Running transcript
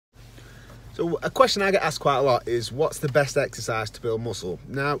So a question I get asked quite a lot is, what's the best exercise to build muscle?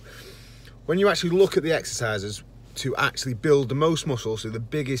 Now, when you actually look at the exercises to actually build the most muscle, so the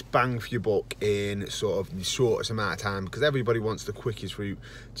biggest bang for your buck in sort of the shortest amount of time, because everybody wants the quickest route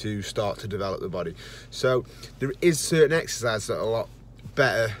to start to develop the body. So there is certain exercises that are a lot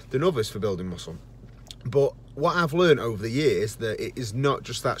better than others for building muscle. But what I've learned over the years, that it is not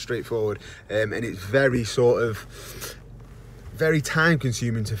just that straightforward, and it's very time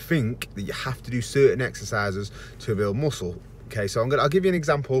consuming to think that you have to do certain exercises to build muscle. Okay, so I'll give you an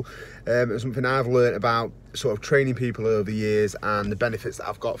example of something I've learned about sort of training people over the years and the benefits that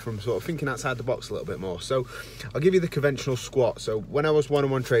I've got from sort of thinking outside the box a little bit more. So I'll give you the conventional squat. So when I was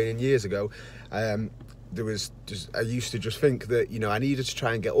one-on-one training years ago, I used to just think that, you know, I needed to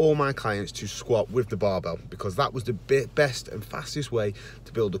try and get all my clients to squat with the barbell, because that was the best and fastest way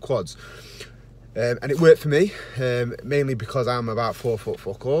to build the quads. And it worked for me, mainly because I'm about 4 foot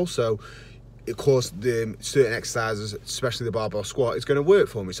fuck all. So of course, the certain exercises, especially the barbell squat, is going to work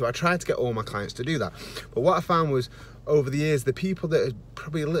for me. So I tried to get all my clients to do that. But what I found was, over the years, the people that are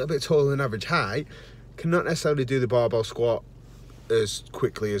probably a little bit taller than average height cannot necessarily do the barbell squat as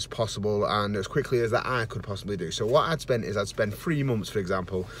quickly as possible and as quickly as that I could possibly do. So what I'd spend 3 months, for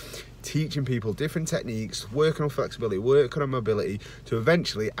example, teaching people different techniques, working on flexibility, working on mobility, to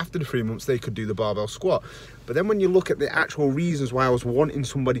eventually, after the 3 months, they could do the barbell squat. But then when you look at the actual reasons why I was wanting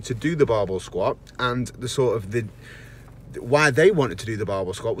somebody to do the barbell squat, and the sort of why they wanted to do the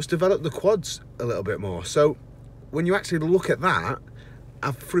barbell squat, was develop the quads a little bit more. So when you actually look at that,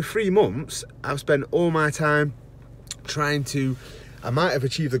 for 3 months, I've spent all my time trying to, I might have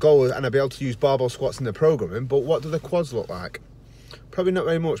achieved the goal and I'd be able to use barbell squats in the programming, but what do the quads look like? Probably not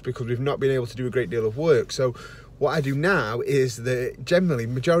very much, because we've not been able to do a great deal of work. So what I do now is that generally,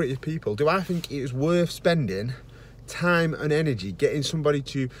 majority of people, do I think it is worth spending time and energy getting somebody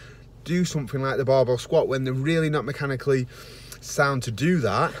to do something like the barbell squat when they're really not mechanically sound to do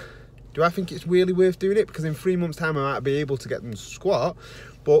that? Do I think it's really worth doing it? Because in 3 months' time, I might be able to get them to squat,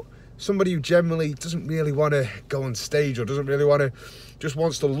 but somebody who generally doesn't really want to go on stage, or doesn't really want to, just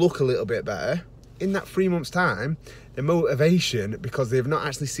wants to look a little bit better, in that 3 months' time, the motivation, because they've not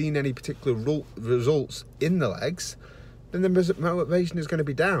actually seen any particular results in the legs, then the motivation is going to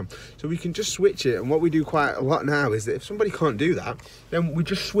be down. So we can just switch it. And what we do quite a lot now is that if somebody can't do that, then we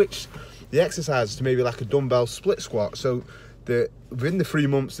just switch the exercises to maybe like a dumbbell split squat. So that within the 3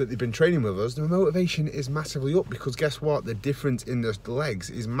 months that they've been training with us, the motivation is massively up, because guess what? The difference in the legs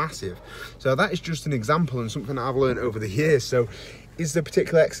is massive. So that is just an example and something that I've learned over the years. So is there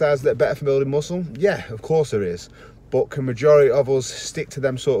particular exercises that are better for building muscle? Yeah, of course there is. But can majority of us stick to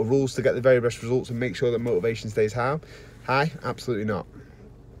them sort of rules to get the very best results and make sure that motivation stays high? Absolutely not.